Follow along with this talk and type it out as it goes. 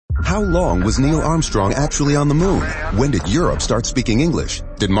How long was Neil Armstrong actually on the moon? When did Europe start speaking English?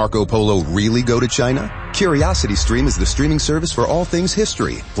 Did Marco Polo really go to China? CuriosityStream is the streaming service for all things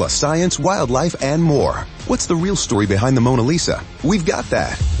history, plus science, wildlife, and more. What's the real story behind the Mona Lisa? We've got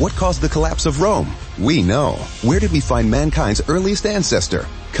that. What caused the collapse of Rome? We know. Where did we find mankind's earliest ancestor?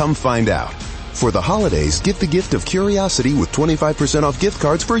 Come find out. For the holidays, get the gift of curiosity with 25% off gift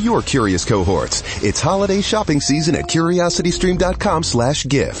cards for your curious cohorts. It's holiday shopping season at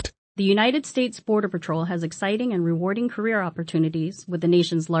curiositystream.com/gift. The United States Border Patrol has exciting and rewarding career opportunities with the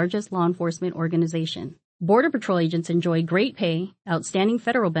nation's largest law enforcement organization. Border Patrol agents enjoy great pay, outstanding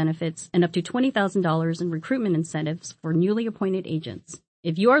federal benefits, and up to $20,000 in recruitment incentives for newly appointed agents.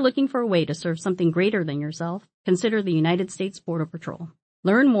 If you are looking for a way to serve something greater than yourself, consider the United States Border Patrol.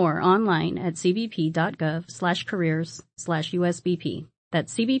 Learn more online at cbp.gov/careers/USBP.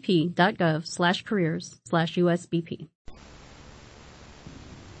 That's cbp.gov/careers/USBP.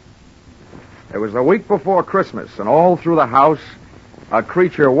 It was the week before Christmas, and all through the house, a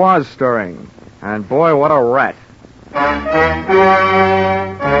creature was stirring. And boy, what a rat.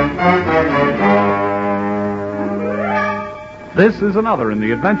 This is another in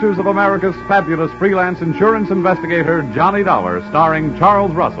the adventures of America's fabulous freelance insurance investigator, Johnny Dollar, starring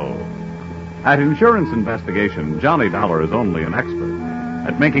Charles Russell. At Insurance Investigation, Johnny Dollar is only an expert.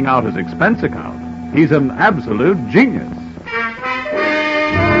 At making out his expense account, he's an absolute genius.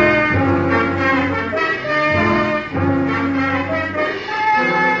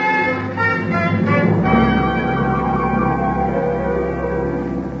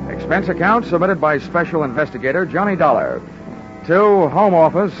 Expense account submitted by Special Investigator Johnny Dollar to Home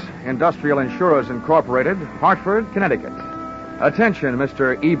Office, Industrial Insurers Incorporated, Hartford, Connecticut. Attention,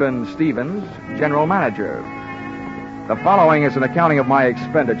 Mr. Eben Stevens, General Manager. The following is an accounting of my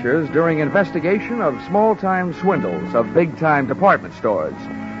expenditures during investigation of small-time swindles of big-time department stores.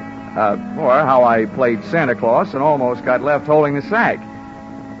 Or how I played Santa Claus and almost got left holding the sack.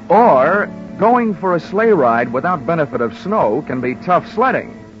 Or going for a sleigh ride without benefit of snow can be tough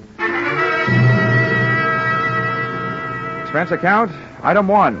sledding. Expense account, item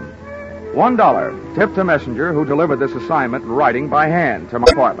 1. $1. Tip to messenger who delivered this assignment writing by hand to my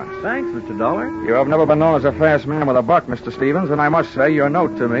apartment. Thanks, Mr. Dollar. You have never been known as a fast man with a buck, Mr. Stevens, and I must say your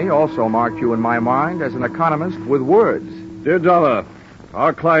note to me also marked you in my mind as an economist with words. Dear Dollar,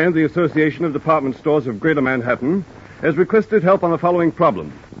 our client, the Association of Department Stores of Greater Manhattan, has requested help on the following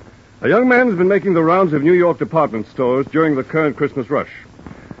problem. A young man has been making the rounds of New York department stores during the current Christmas rush.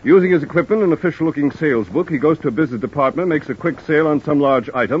 Using his equipment and official-looking sales book, he goes to a business department, makes a quick sale on some large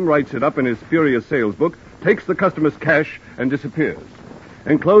item, writes it up in his furious sales book, takes the customer's cash, and disappears.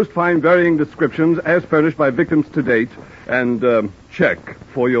 Enclosed find varying descriptions as furnished by victims to date, and check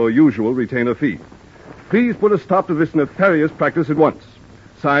for your usual retainer fee. Please put a stop to this nefarious practice at once.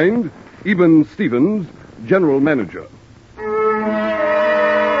 Signed, Eben Stevens, General Manager.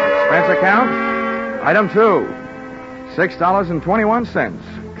 Expense account, item 2. $6.21.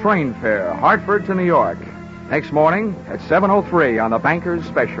 Train fare, Hartford to New York. Next morning at 7:03 on the Banker's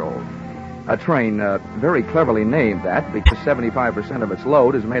Special. A train very cleverly named that because 75% of its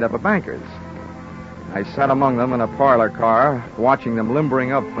load is made up of bankers. I sat among them in a parlor car, watching them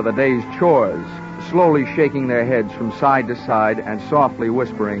limbering up for the day's chores, slowly shaking their heads from side to side and softly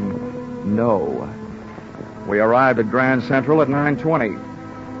whispering, "No." We arrived at Grand Central at 9:20.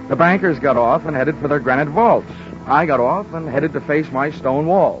 The bankers got off and headed for their granite vaults. I got off and headed to face my stone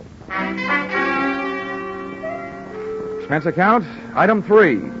wall. Expense account, item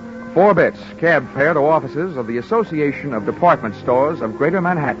 3. 4 bits, cab fare to offices of the Association of Department Stores of Greater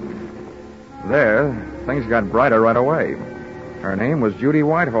Manhattan. There, things got brighter right away. Her name was Judy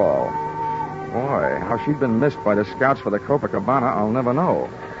Whitehall. Boy, how she'd been missed by the scouts for the Copacabana, I'll never know.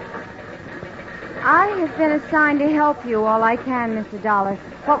 I have been assigned to help you all I can, Mr. Dollar.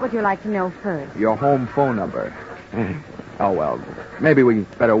 What would you like to know first? Your home phone number. Oh, well, maybe we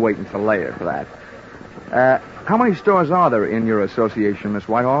better wait until later for that. How many stores are there in your association, Miss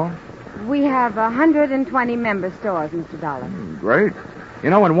Whitehall? We have 120 member stores, Mr. Dollar. Great. You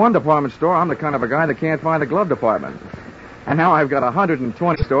know, in one department store, I'm the kind of a guy that can't find the glove department. And now I've got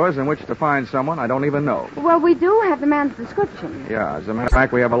 120 stores in which to find someone I don't even know. Well, we do have the man's description. Yeah, as a matter of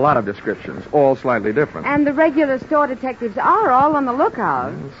fact, we have a lot of descriptions, all slightly different. And the regular store detectives are all on the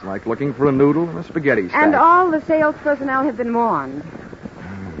lookout. It's like looking for a noodle in a spaghetti stack. And all the sales personnel have been warned.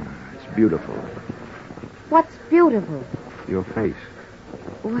 It's beautiful. What's beautiful? Your face.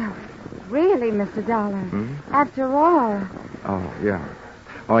 Well, really, Mr. Dollar. After all. Oh, yeah.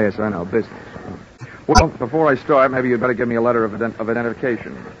 Oh, yes, I know. Business. Well, before I start, maybe you'd better give me a letter of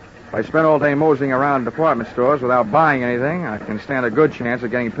identification. If I spend all day moseying around department stores without buying anything, I can stand a good chance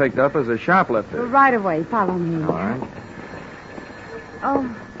of getting picked up as a shoplifter. Right away. Follow me. All right.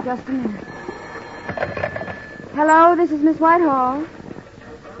 Oh, just a minute. Hello, this is Miss Whitehall.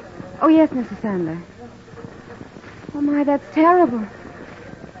 Oh, yes, Mrs. Sandler. Oh, my, that's terrible.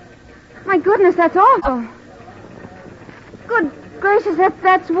 My goodness, that's awful. Good gracious,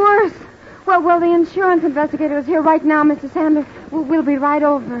 that's worse. Well, the insurance investigator is here right now, Mr. Sandler. We'll be right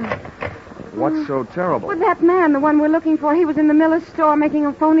over. What's so terrible? Well, that man, the one we're looking for, he was in the Miller's store making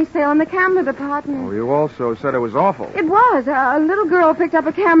a phony sale in the camera department. Oh, you also said it was awful. It was. A little girl picked up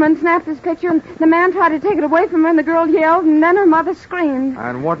a camera and snapped his picture, and the man tried to take it away from her, and the girl yelled, and then her mother screamed.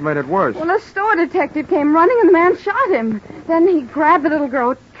 And what made it worse? Well, a store detective came running, and the man shot him. Then he grabbed the little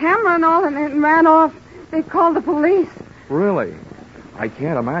girl, camera and all, and ran off. They called the police. Really? I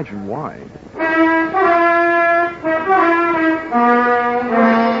can't imagine why.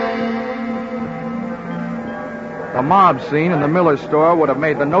 The mob scene in the Miller store would have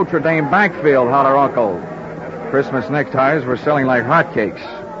made the Notre Dame backfield holler uncle. Christmas neckties were selling like hotcakes.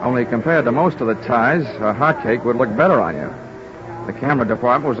 Only compared to most of the ties, a hotcake would look better on you. The camera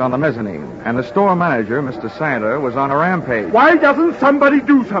department was on the mezzanine, and the store manager, Mr. Sandler, was on a rampage. Why doesn't somebody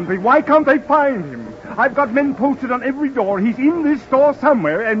do something? Why can't they find him? I've got men posted on every door. He's in this store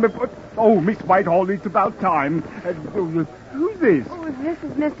somewhere, and... Oh, Miss Whitehall, it's about time. Who's this? Oh, this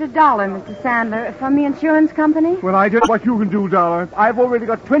is Mr. Dollar, Mr. Sandler, from the insurance company. Well, I don't know what you can do, Dollar. I've already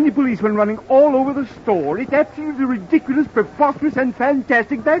got 20 policemen running all over the store. It's absolutely ridiculous, preposterous, and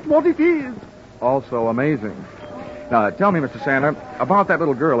fantastic. That's what it is. Also amazing. Now, tell me, Mr. Sandler, about that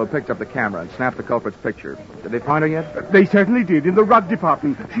little girl who picked up the camera and snapped the culprit's picture. Did they find her yet? They certainly did, in the rug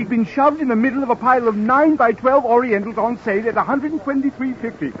department. She'd been shoved in the middle of a pile of 9 by 12 Orientals on sale at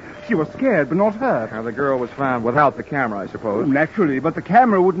 $123.50. She was scared, but not hurt. Now, the girl was found without the camera, I suppose. Naturally, but the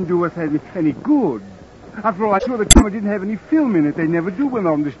camera wouldn't do us any good. After all, I'm sure the camera didn't have any film in it. They never do when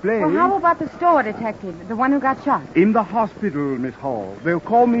they're on display. Well, how about the store detective, the one who got shot? In the hospital, Miss Hall. They'll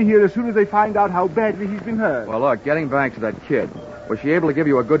call me here as soon as they find out how badly he's been hurt. Well, look, getting back to that kid, was she able to give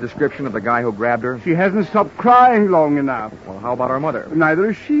you a good description of the guy who grabbed her? She hasn't stopped crying long enough. Well, how about her mother?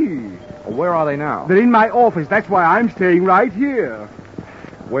 Neither is she. Well, where are they now? They're in my office. That's why I'm staying right here.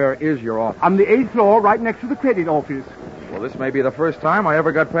 Where is your office? On the 8th floor, right next to the credit office. Well, this may be the first time I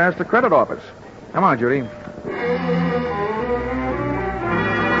ever got past the credit office. Come on, Judy.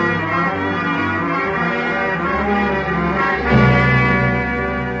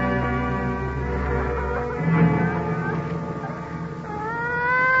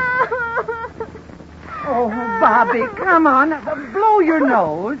 Oh, Bobby, come on. Blow your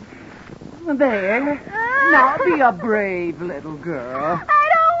nose. There. Now, be a brave little girl. I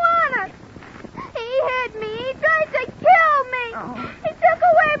don't want to. He hit me. He tried to kill me. He took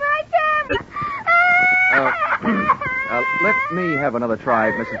away my camera. Let me have another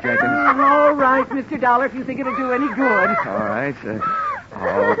try, Mrs. Jenkins. All right, Mr. Dollar, if you think it'll do any good. All right.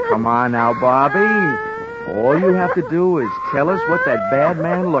 Oh, come on now, Bobby. All you have to do is tell us what that bad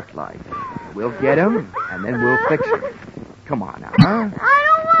man looked like. We'll get him, and then we'll fix him. Come on now, huh? I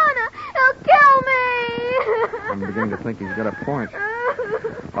don't want to. He'll kill me. I'm beginning to think he's got a point.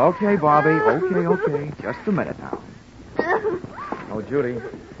 Okay, Bobby. Okay. Just a minute now. Oh, Judy.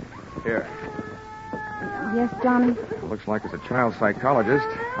 Here. Yes, Johnny? Looks like as a child psychologist,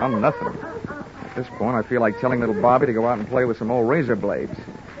 I'm nothing. At this point, I feel like telling little Bobby to go out and play with some old razor blades.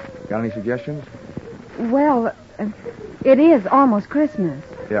 Got any suggestions? Well, it is almost Christmas.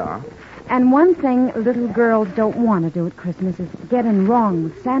 Yeah. And one thing little girls don't want to do at Christmas is get in wrong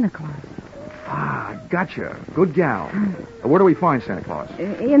with Santa Claus. Ah, gotcha. Good gal. Where do we find Santa Claus?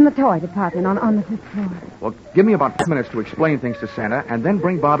 In the toy department on the 5th floor. Well, give me about 2 minutes to explain things to Santa, and then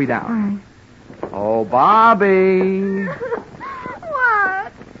bring Bobby down. All right. Oh, Bobby.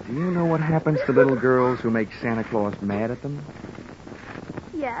 What? Do you know what happens to little girls who make Santa Claus mad at them?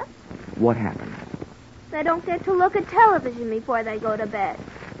 Yes. What happens? They don't get to look at television before they go to bed.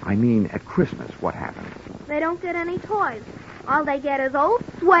 I mean, at Christmas, what happens? They don't get any toys. All they get is old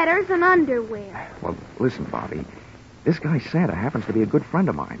sweaters and underwear. Well, listen, Bobby. This guy Santa happens to be a good friend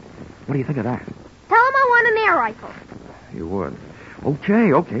of mine. What do you think of that? Tell him I want an air rifle. You would.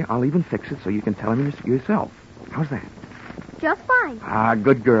 Okay. I'll even fix it so you can tell him yourself. How's that? Just fine. Ah,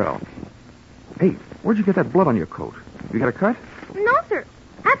 good girl. Hey, where'd you get that blood on your coat? You got a cut? No, sir.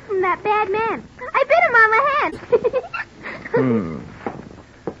 That's from that bad man. I bit him on the hand.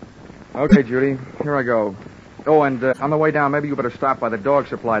 Okay, Judy. Here I go. Oh, and on the way down, maybe you better stop by the dog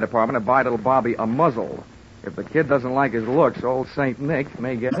supply department and buy little Bobby a muzzle. If the kid doesn't like his looks, old St. Nick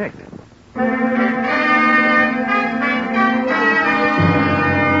may get nicked.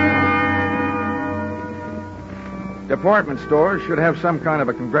 Department stores should have some kind of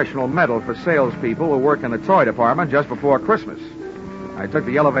a congressional medal for salespeople who work in the toy department just before Christmas. I took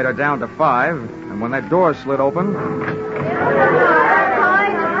the elevator down to 5, and when that door slid open... Toy department.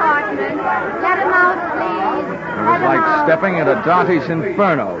 Let him out, please. It was like stepping into Dante's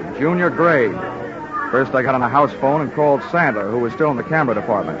Inferno, junior grade. First, I got on a house phone and called Sandler, who was still in the camera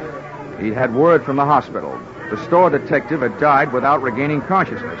department. He'd had word from the hospital. The store detective had died without regaining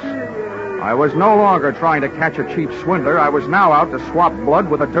consciousness. I was no longer trying to catch a cheap swindler. I was now out to swap blood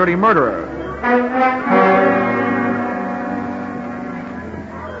with a dirty murderer.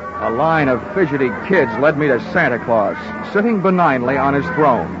 A line of fidgety kids led me to Santa Claus, sitting benignly on his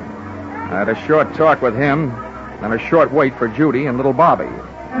throne. I had a short talk with him, and a short wait for Judy and little Bobby.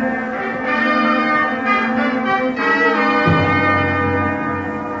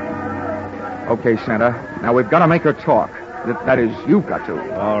 Okay, Santa. Now we've got to make her talk. That is, you've got to.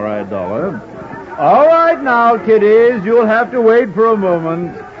 All right, Dollar. All right now, kiddies. You'll have to wait for a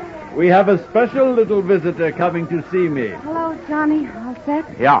moment. We have a special little visitor coming to see me. Hello, Johnny. All set?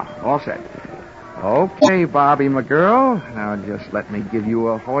 Yeah, all set. Okay, Bobby, my girl. Now just let me give you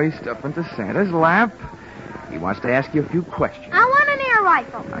a hoist up into Santa's lap. He wants to ask you a few questions. I want an air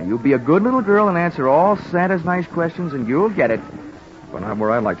rifle. Now, you be a good little girl and answer all Santa's nice questions, and you'll get it. But not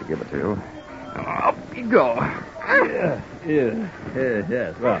where I'd like to give it to you. Now, up you go.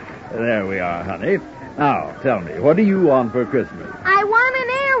 Yes. Well, there we are, honey. Now, tell me, what do you want for Christmas? I want an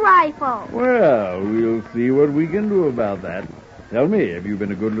air rifle. Well, we'll see what we can do about that. Tell me, have you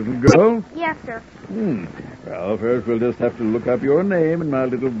been a good little girl? Yes, sir. Well, first we'll just have to look up your name in my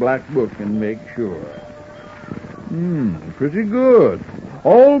little black book and make sure. Pretty good.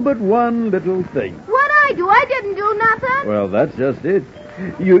 All but one little thing. What'd I do? I didn't do nothing. Well, that's just it.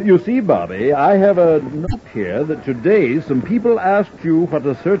 You see, Bobby, I have a note here that today some people asked you what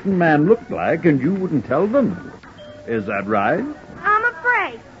a certain man looked like and you wouldn't tell them. Is that right? I'm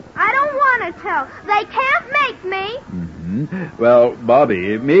afraid. I don't want to tell. They can't make me. Well,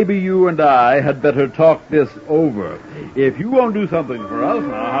 Bobby, maybe you and I had better talk this over. If you won't do something for us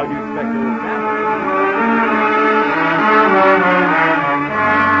now, how do you expect to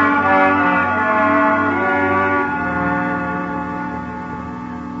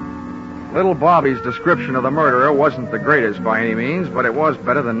Little Bobby's description of the murderer wasn't the greatest by any means, but it was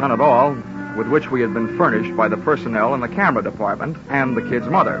better than none at all, with which we had been furnished by the personnel in the camera department and the kid's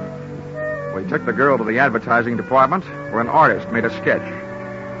mother. We took the girl to the advertising department, where an artist made a sketch.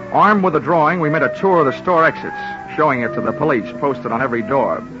 Armed with a drawing, we made a tour of the store exits, showing it to the police posted on every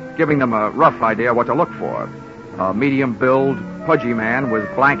door, giving them a rough idea what to look for. A medium-build, pudgy man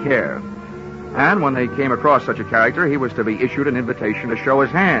with black hair. And when they came across such a character, he was to be issued an invitation to show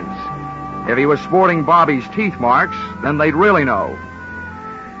his hands. If he was sporting Bobby's teeth marks, then they'd really know.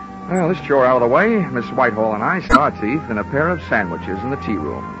 Well, this chore out of the way, Miss Whitehall and I saw our teeth in a pair of sandwiches in the tea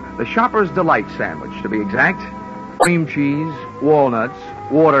room. The Shopper's Delight sandwich, to be exact. Cream cheese, walnuts,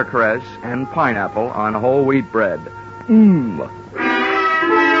 watercress, and pineapple on whole wheat bread.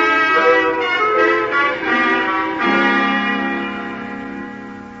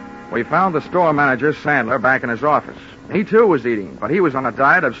 We found the store manager, Sandler, back in his office. He, too, was eating, but he was on a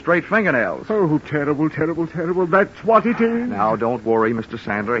diet of straight fingernails. Oh, terrible, terrible, terrible. That's what it is. Now, don't worry, Mr.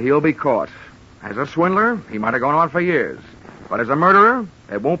 Sandler. He'll be caught. As a swindler, he might have gone on for years. But as a murderer,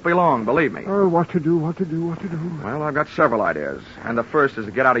 it won't be long, believe me. Oh, what to do? Well, I've got several ideas. And the first is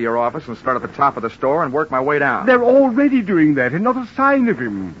to get out of your office and start at the top of the store and work my way down. They're already doing that, and not a sign of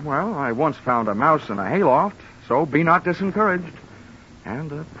him. Well, I once found a mouse in a hayloft, so be not discouraged.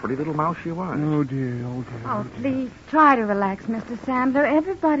 And a pretty little mouse she was. Oh, dear. Oh, please, try to relax, Mr. Sandler.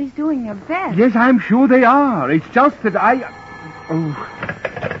 Everybody's doing their best. Yes, I'm sure they are. It's just that I...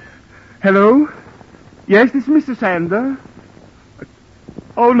 Oh. Hello? Yes, this is Mr. Sandler.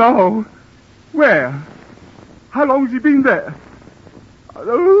 Oh, no. Where? How long has he been there?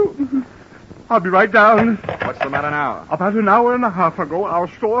 Oh, I'll be right down. What's the matter now? About an hour and a half ago, our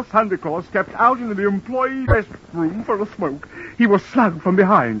store Santa Claus stepped out into the employee restroom for a smoke. He was slugged from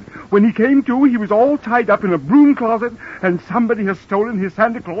behind. When he came to, he was all tied up in a broom closet, and somebody has stolen his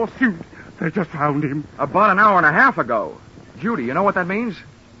Santa Claus suit. They just found him. About an hour and a half ago. Judy, you know what that means?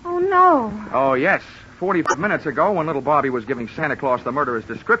 Oh, no. Oh, yes. 45 minutes ago, when little Bobby was giving Santa Claus the murderer's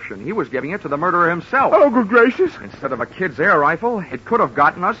description, he was giving it to the murderer himself. Oh, good gracious. Instead of a kid's air rifle, it could have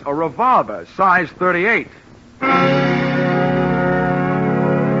gotten us a revolver, size 38.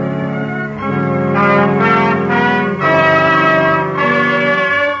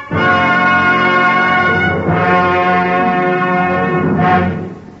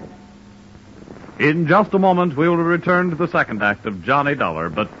 In just a moment, we will return to the second act of Johnny Dollar.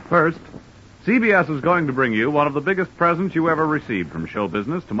 But first, CBS is going to bring you one of the biggest presents you ever received from show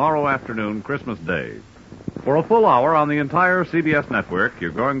business tomorrow afternoon, Christmas Day. For a full hour on the entire CBS network,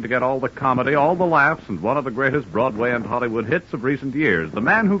 you're going to get all the comedy, all the laughs, and one of the greatest Broadway and Hollywood hits of recent years, The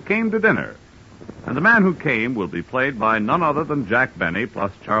Man Who Came to Dinner. And the man who came will be played by none other than Jack Benny,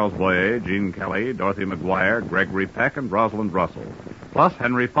 plus Charles Boyer, Gene Kelly, Dorothy McGuire, Gregory Peck, and Rosalind Russell, plus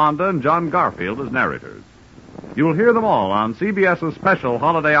Henry Fonda and John Garfield as narrators. You'll hear them all on CBS's special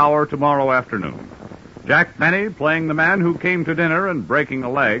holiday hour tomorrow afternoon. Jack Benny, playing the man who came to dinner and breaking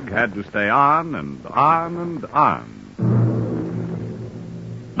a leg, had to stay on and on and on.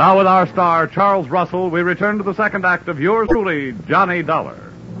 Now with our star, Charles Russell, we return to the second act of yours truly, Johnny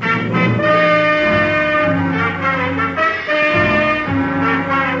Dollar.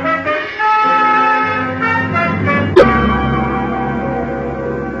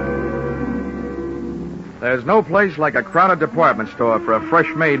 There's no place like a crowded department store for a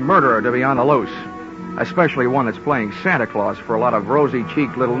fresh-made murderer to be on the loose, especially one that's playing Santa Claus for a lot of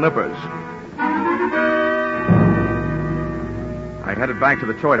rosy-cheeked little nippers. I headed back to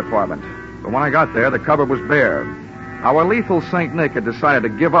the toy department, but when I got there, the cupboard was bare. Our lethal St. Nick had decided to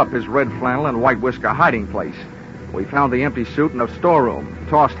give up his red flannel and white whisker hiding place. We found the empty suit in a storeroom,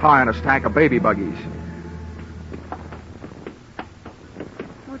 tossed high on a stack of baby buggies.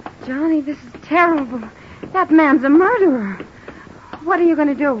 Oh, Johnny, this is terrible. That man's a murderer. What are you going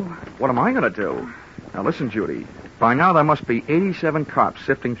to do? What am I going to do? Now, listen, Judy. By now, there must be 87 cops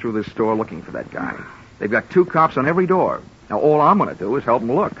sifting through this store looking for that guy. They've got 2 cops on every door. Now, all I'm going to do is help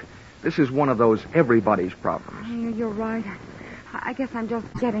them look. This is one of those everybody's problems. You're right. I guess I'm just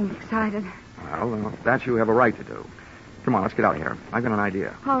getting excited. Well, that you have a right to do. Come on, let's get out of here. I've got an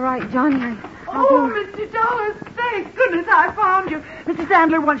idea. All right, Johnny, I'll do... Mr. Dollars, thank goodness I found you. Mrs.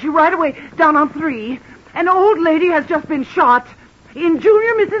 Sandler wants you right away, down on 3. An old lady has just been shot in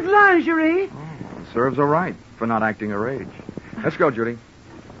Junior Mrs. Lingerie. Oh, serves her right for not acting her age. Let's go, Judy.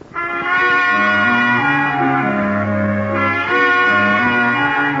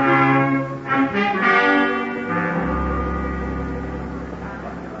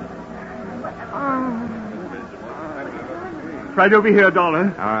 Right over here,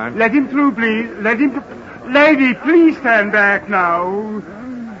 Dollar. All right. Let him through, please. Let him through. Lady, please stand back now.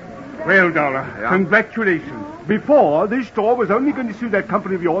 Well, Dollar, Yeah? Congratulations. Before, this store was only going to sue that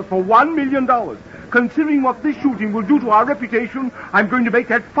company of yours for $1 million. Considering what this shooting will do to our reputation, I'm going to make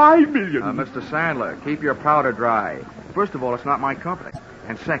that $5 million. Mr. Sandler, keep your powder dry. First of all, it's not my company.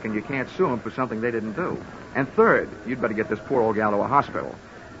 And second, you can't sue them for something they didn't do. And third, you'd better get this poor old gal to a hospital.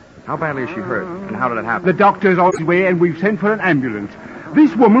 How badly is she hurt? And how did it happen? The doctor's on his way, and we've sent for an ambulance.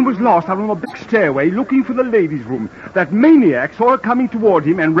 This woman was lost out on a back stairway looking for the ladies' room. That maniac saw her coming toward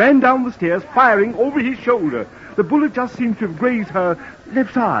him and ran down the stairs, firing over his shoulder. The bullet just seems to have grazed her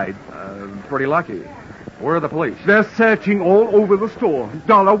left side. Pretty lucky. Where are the police? They're searching all over the store.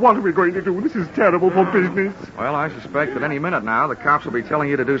 Dollar, what are we going to do? This is terrible for business. Well, I suspect that any minute now, the cops will be telling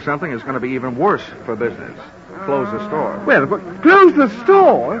you to do something that's going to be even worse for business. Close the store. Well, but close the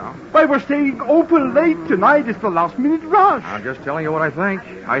store? Why, we're staying open late tonight. It's the last-minute rush. I'm just telling you what I think.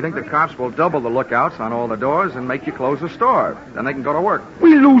 I think the cops will double the lookouts on all the doors and make you close the store. Then they can go to work.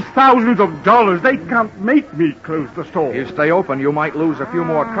 We lose thousands of dollars. They can't make me close the store. You stay open, you might lose a few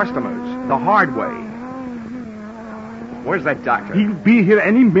more customers. The hard way. Where's that doctor? He'll be here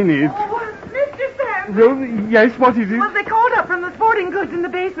any minute. Oh, Mr. Sandler. Well, yes, what is it? Well, they called up from the sporting goods in the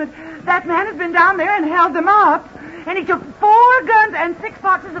basement. That man has been down there and held them up. And he took 4 guns and 6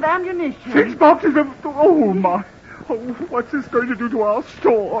 boxes of ammunition. 6 boxes of... Oh, my... Oh, what's this going to do to our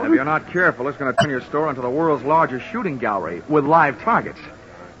store? If you're not careful, it's going to turn your store into the world's largest shooting gallery with live targets.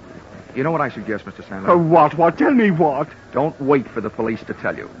 You know what I suggest, Mr. Sandler? What? Tell me what? Don't wait for the police to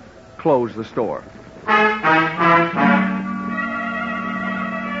tell you. Close the store.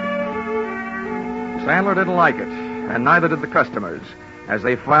 Sandler didn't like it, and neither did the customers, as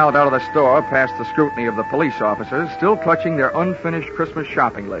they filed out of the store past the scrutiny of the police officers, still clutching their unfinished Christmas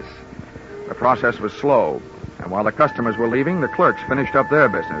shopping lists. The process was slow, and while the customers were leaving, the clerks finished up their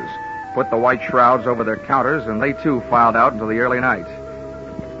business, put the white shrouds over their counters, and they too filed out into the early night.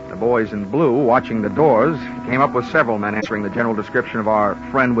 The boys in blue, watching the doors, came up with several men answering the general description of our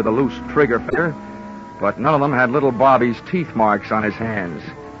friend with a loose trigger finger, but none of them had little Bobby's teeth marks on his hands.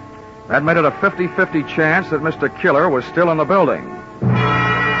 That made it a 50-50 chance that Mr. Killer was still in the building.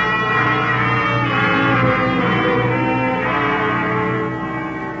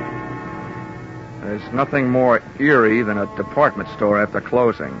 There's nothing more eerie than a department store after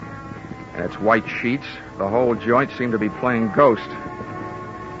closing. And its white sheets, the whole joint seemed to be playing ghost.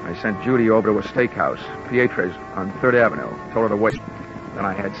 I sent Judy over to a steakhouse, Pietra's, on 3rd Avenue. Told her to wait. Then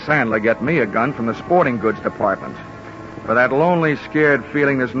I had Sandler get me a gun from the sporting goods department. For that lonely, scared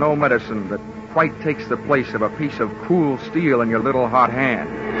feeling, there's no medicine that quite takes the place of a piece of cool steel in your little hot hand.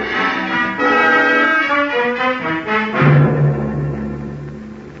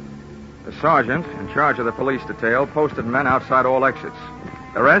 The sergeant, in charge of the police detail, posted men outside all exits.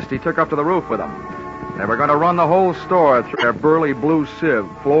 The rest he took up to the roof with him. They were going to run the whole store through their burly blue sieve,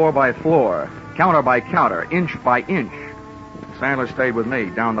 floor by floor, counter by counter, inch by inch. Sandler stayed with me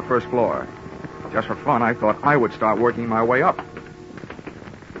down the first floor. Just for fun, I thought I would start working my way up.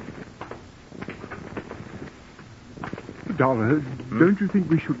 Dollar, don't you think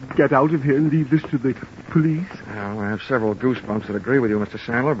we should get out of here and leave this to the police? Well, I have several goosebumps that agree with you, Mr.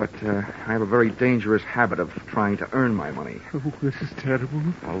 Sandler, but I have a very dangerous habit of trying to earn my money. Oh, this is terrible.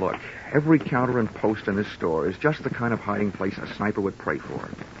 Now, look, every counter and post in this store is just the kind of hiding place a sniper would pray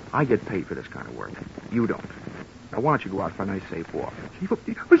for. I get paid for this kind of work. You don't. Now, why don't you go out for a nice, safe walk?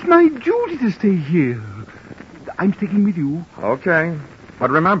 It's my duty to stay here. I'm sticking with you. Okay.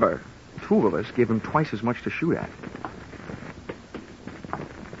 But remember, two of us gave him twice as much to shoot at.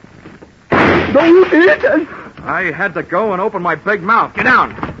 No, you did. I had to go and open my big mouth. Get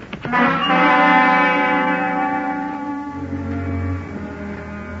down.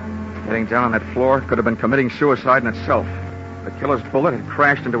 Getting down on that floor could have been committing suicide in itself. The killer's bullet had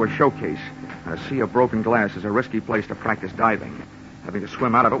crashed into a showcase, and a sea of broken glass is a risky place to practice diving. Having to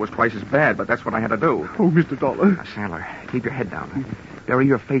swim out of it was twice as bad, but that's what I had to do. Oh, Mr. Dollar. Now, Sandler, keep your head down. Bury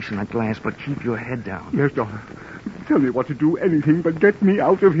your face in that glass, but keep your head down. Yes, Dollar. Tell me what to do, anything but get me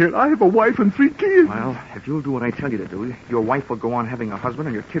out of here. I have a wife and 3 kids. Well, if you'll do what I tell you to do, your wife will go on having a husband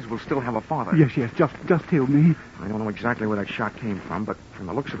and your kids will still have a father. Yes, just tell me. I don't know exactly where that shot came from, but from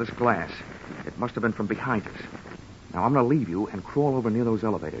the looks of this glass, it must have been from behind us. Now, I'm going to leave you and crawl over near those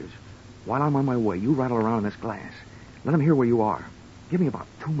elevators. While I'm on my way, you rattle around in this glass. Let them hear where you are. Give me about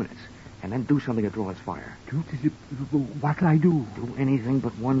 2 minutes, and then do something to draw its fire. What'll I do? Do anything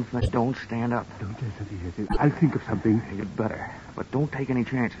but one thing. Don't stand up. I'll think of something. You'd better. But don't take any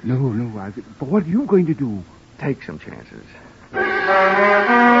chances. No. But what are you going to do? Take some chances.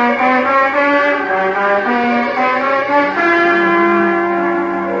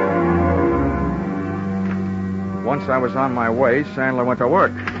 Once I was on my way, Sandler went to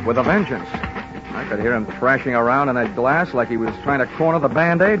work with a vengeance. I could hear him thrashing around in that glass like he was trying to corner the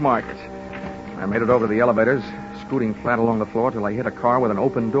Band-Aid market. I made it over to the elevators, scooting flat along the floor till I hit a car with an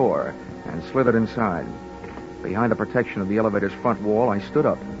open door and slithered inside. Behind the protection of the elevator's front wall, I stood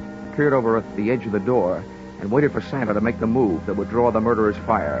up, peered over at the edge of the door, and waited for Sandler to make the move that would draw the murderer's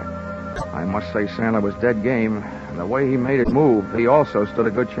fire. I must say Sandler was dead game, and the way he made it move, he also stood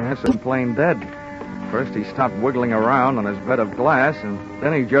a good chance of playing dead. First, he stopped wiggling around on his bed of glass, and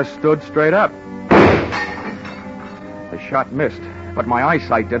then he just stood straight up. The shot missed, but my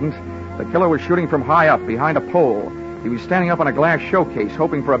eyesight didn't. The killer was shooting from high up, behind a pole. He was standing up on a glass showcase,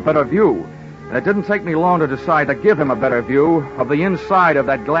 hoping for a better view. And it didn't take me long to decide to give him a better view of the inside of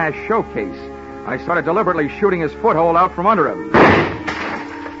that glass showcase. I started deliberately shooting his foothold out from under him.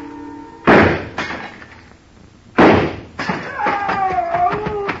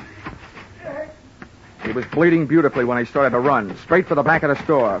 He was bleeding beautifully when I started to run, straight for the back of the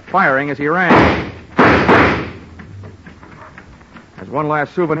store, firing as he ran. As one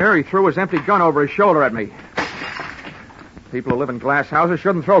last souvenir, he threw his empty gun over his shoulder at me. People who live in glass houses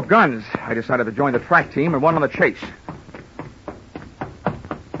shouldn't throw guns. I decided to join the track team and went on the chase.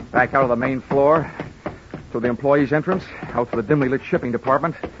 Back out of the main floor, through the employees' entrance, out to the dimly lit shipping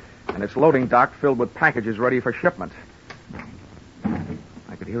department, and its loading dock filled with packages ready for shipment.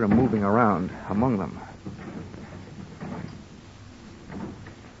 I could hear him moving around among them.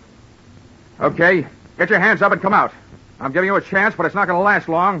 Okay, get your hands up and come out. I'm giving you a chance, but it's not going to last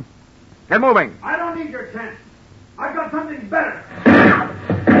long. Get moving. I don't need your chance. I've got something better.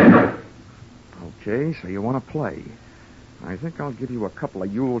 Okay, so you want to play. I think I'll give you a couple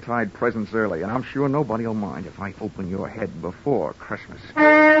of Yuletide presents early, and I'm sure nobody will mind if I open your head before Christmas.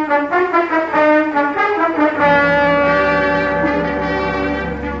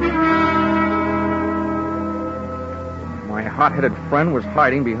 My hot-headed friend was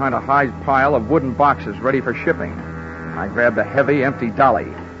hiding behind a high pile of wooden boxes ready for shipping. I grabbed a heavy, empty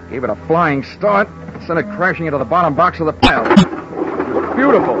dolly, gave it a flying start, and sent it crashing into the bottom box of the pile. It was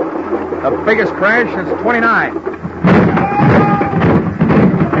beautiful. The biggest crash since 29.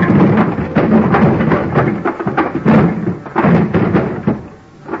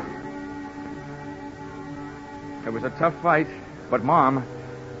 It was a tough fight, but, Mom,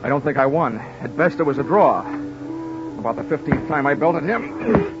 I don't think I won. At best, it was a draw. About the 15th time I belted him,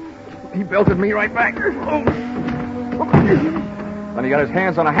 he belted me right back. Oh. Then he got his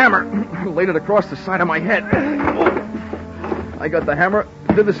hands on a hammer, laid it across the side of my head. I got the hammer,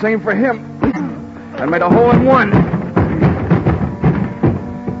 did the same for him, and made a hole in one.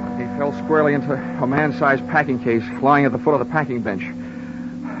 He fell squarely into a man-sized packing case lying at the foot of the packing bench.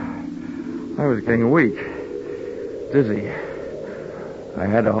 I was getting weak, dizzy. I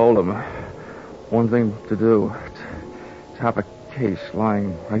had to hold him. One thing to do. Top a case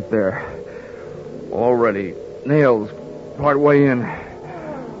lying right there. All ready. Nails part way in.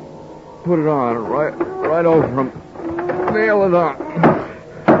 Put it on right over him. Nail it on.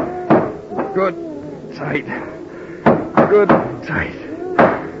 Good, tight. Good, tight.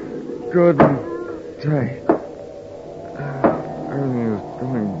 Good, tight. Everything is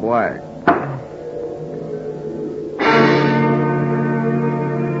going black.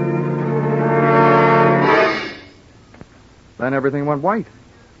 Then everything went white.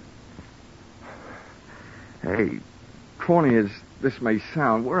 Hey, corny as this may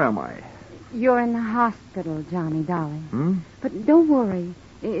sound, where am I? You're in the hospital, Johnny, darling. But don't worry.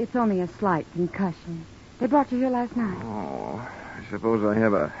 It's only a slight concussion. They brought you here last night. Oh, I suppose I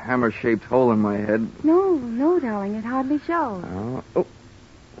have a hammer-shaped hole in my head. No, darling. It hardly shows. Oh.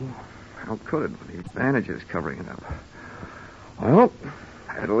 How could it with these bandages covering it up? Well,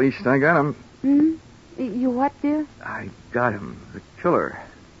 at least I got him. You what, dear? I got him. The killer.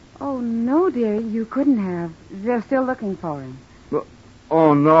 Oh, no, dear. You couldn't have. They're still looking for him.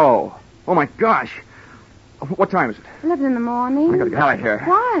 Oh, no. Oh, my gosh. What time is it? 11 in the morning. I gotta get out of here.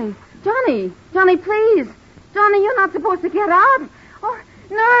 Why? Johnny, please. Johnny, you're not supposed to get out. Oh,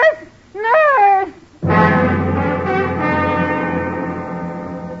 nurse!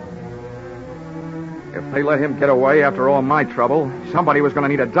 If they let him get away after all my trouble, somebody was going to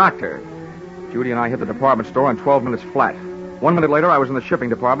need a doctor. Judy and I hit the department store in 12 minutes flat. 1 minute later, I was in the shipping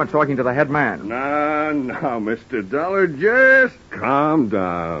department talking to the head man. Now, Mr. Dollar, just calm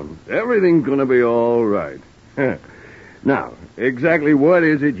down. Everything's going to be all right. Now, exactly what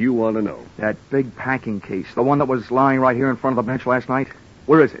is it you want to know? That big packing case, the one that was lying right here in front of the bench last night.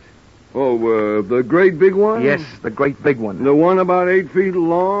 Where is it? Oh, the great big one? Yes, the great big one. The one about 8 feet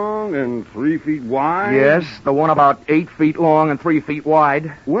long and 3 feet wide? Yes, the one about 8 feet long and 3 feet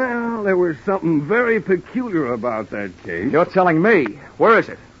wide. Well, there was something very peculiar about that case. You're telling me. Where is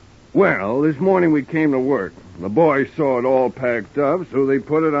it? Well, this morning we came to work. The boys saw it all packed up, so they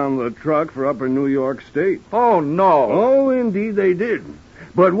put it on the truck for upper New York State. Oh, no. Oh, indeed they did.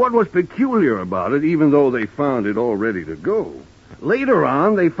 But what was peculiar about it, even though they found it all ready to go, later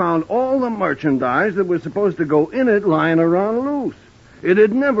on they found all the merchandise that was supposed to go in it lying around loose. It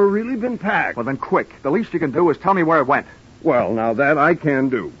had never really been packed. Well, then quick. The least you can do is tell me where it went. Well, now that I can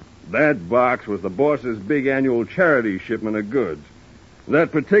do. That box was the boss's big annual charity shipment of goods.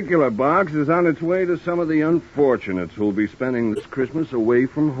 That particular box is on its way to some of the unfortunates who'll be spending this Christmas away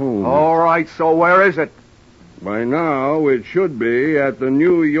from home. All right, so where is it? By now, it should be at the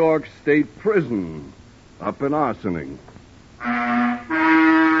New York State Prison, up in Ossining.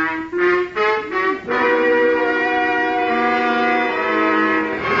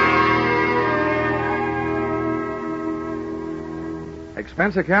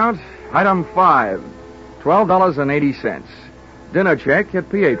 Expense account, item 5, $12.80. Dinner check at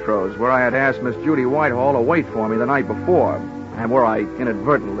Pietro's, where I had asked Miss Judy Whitehall to wait for me the night before, and where I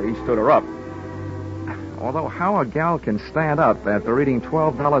inadvertently stood her up. Although how a gal can stand up after eating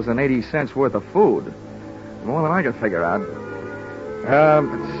 $12.80 worth of food, more than I can figure out.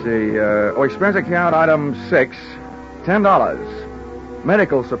 Let's see. Expense account, item 6, $10.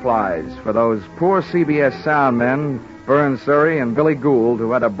 Medical supplies for those poor CBS sound men, Vern Surrey and Billy Gould,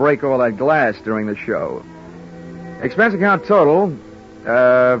 who had to break all that glass during the show. Expense account total,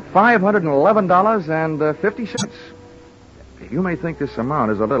 $511.50. You may think this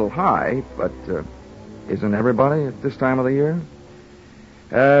amount is a little high, but isn't everybody at this time of the year?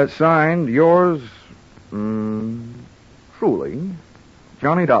 Signed, yours, truly,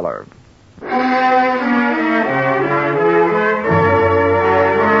 Johnny Dollar.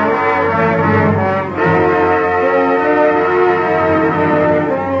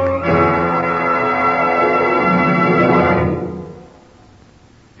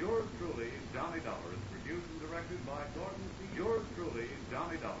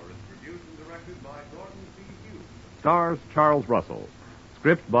 Stars Charles Russell.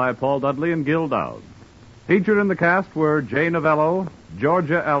 Script by Paul Dudley and Gil Dowd. Featured in the cast were Jay Novello,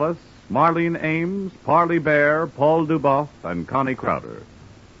 Georgia Ellis, Marlene Ames, Parley Bear, Paul Duboff, and Connie Crowder.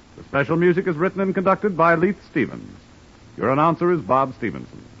 The special music is written and conducted by Leith Stevens. Your announcer is Bob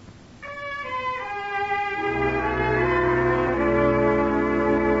Stevenson.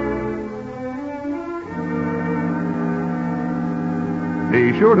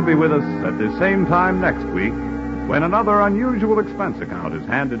 Be sure to be with us at this same time next week when another unusual expense account is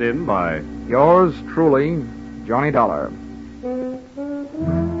handed in by Yours truly, Johnny Dollar.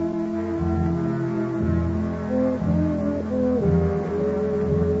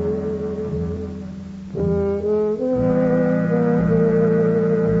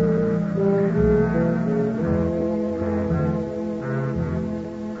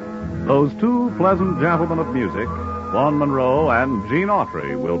 Those two pleasant gentlemen of music, Vaughn Monroe and Gene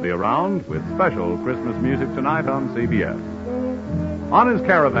Autry, will be around with special Christmas music tonight on CBS. On his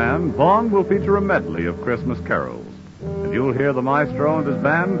caravan, Vaughn will feature a medley of Christmas carols. And you'll hear the maestro and his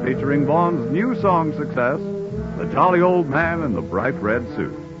band featuring Vaughn's new song success, The Jolly Old Man in the Bright Red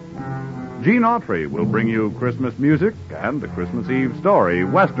Suit. Gene Autry will bring you Christmas music and the Christmas Eve story,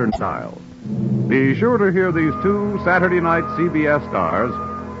 Western style. Be sure to hear these two Saturday night CBS stars,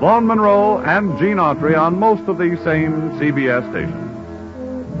 Vaughn Monroe and Gene Autry, on most of the same CBS stations.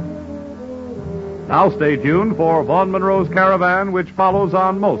 Now stay tuned for Vaughn Monroe's Caravan, which follows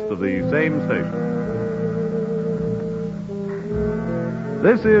on most of the same stations.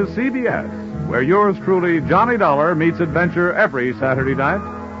 This is CBS, where yours truly, Johnny Dollar, meets adventure every Saturday night.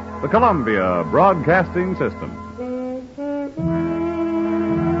 The Columbia Broadcasting System.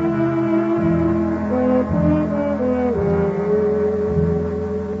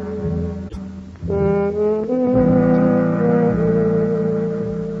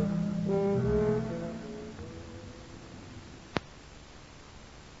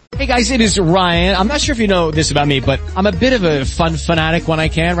 Hey guys, it is Ryan. I'm not sure if you know this about me, but I'm a bit of a fun fanatic when I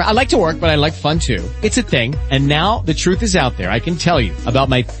can. I like to work, but I like fun too. It's a thing. And now the truth is out there. I can tell you about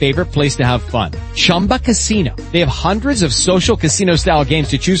my favorite place to have fun. Chumba Casino. They have hundreds of social casino style games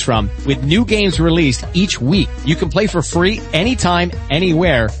to choose from with new games released each week. You can play for free anytime,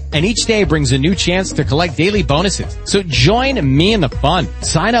 anywhere. And each day brings a new chance to collect daily bonuses. So join me in the fun.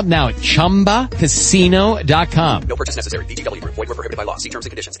 Sign up now at ChumbaCasino.com. No purchase necessary. VGW Group. Void where prohibited by law. See terms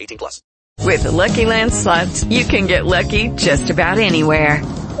and conditions. 18+. With the Lucky Land Slots, you can get lucky just about anywhere.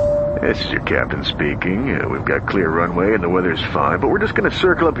 This is your captain speaking. We've got clear runway and the weather's fine, but we're just going to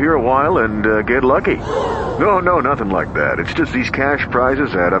circle up here a while and get lucky. No, nothing like that. It's just these cash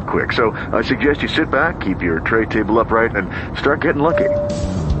prizes add up quick. So I suggest you sit back, keep your tray table upright, and start getting lucky.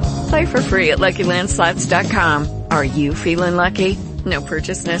 Play for free at LuckyLandSlots.com. Are you feeling lucky? No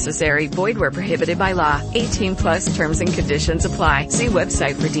purchase necessary. Void where prohibited by law. 18+ terms and conditions apply. See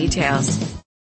website for details.